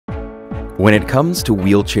When it comes to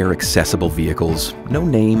wheelchair-accessible vehicles, no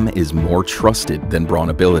name is more trusted than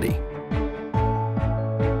BraunAbility.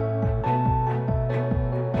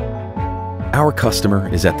 Our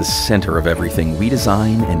customer is at the center of everything we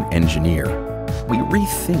design and engineer. We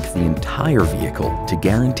rethink the entire vehicle to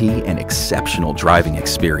guarantee an exceptional driving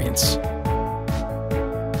experience.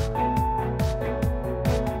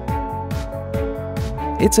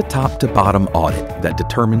 It's a top-to-bottom audit that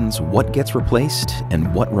determines what gets replaced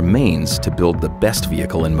and what remains to build the best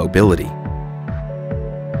vehicle in mobility.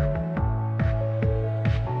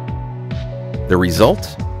 The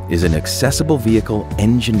result is an accessible vehicle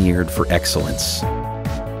engineered for excellence.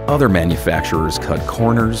 Other manufacturers cut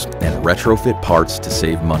corners and retrofit parts to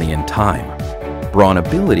save money and time.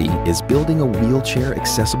 BraunAbility is building a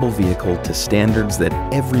wheelchair-accessible vehicle to standards that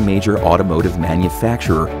every major automotive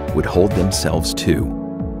manufacturer would hold themselves to.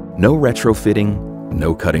 No retrofitting,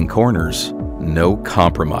 no cutting corners, no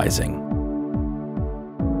compromising.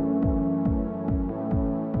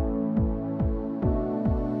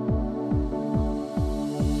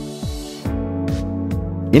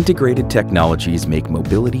 Integrated technologies make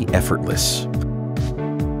mobility effortless.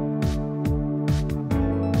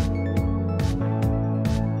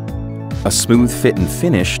 A smooth fit and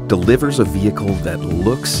finish delivers a vehicle that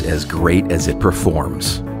looks as great as it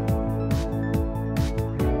performs.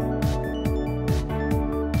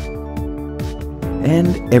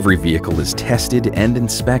 And every vehicle is tested and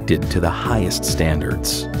inspected to the highest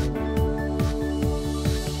standards.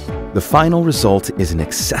 The final result is an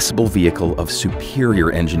accessible vehicle of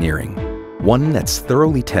superior engineering, one that's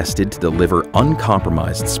thoroughly tested to deliver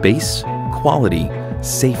uncompromised space, quality,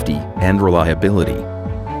 safety, and reliability.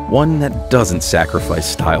 One that doesn't sacrifice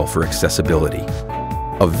style for accessibility.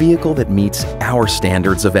 A vehicle that meets our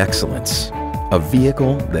standards of excellence. A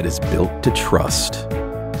vehicle that is built to trust.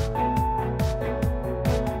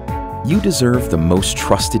 You deserve the most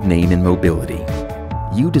trusted name in mobility.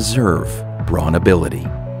 You deserve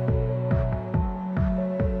BraunAbility.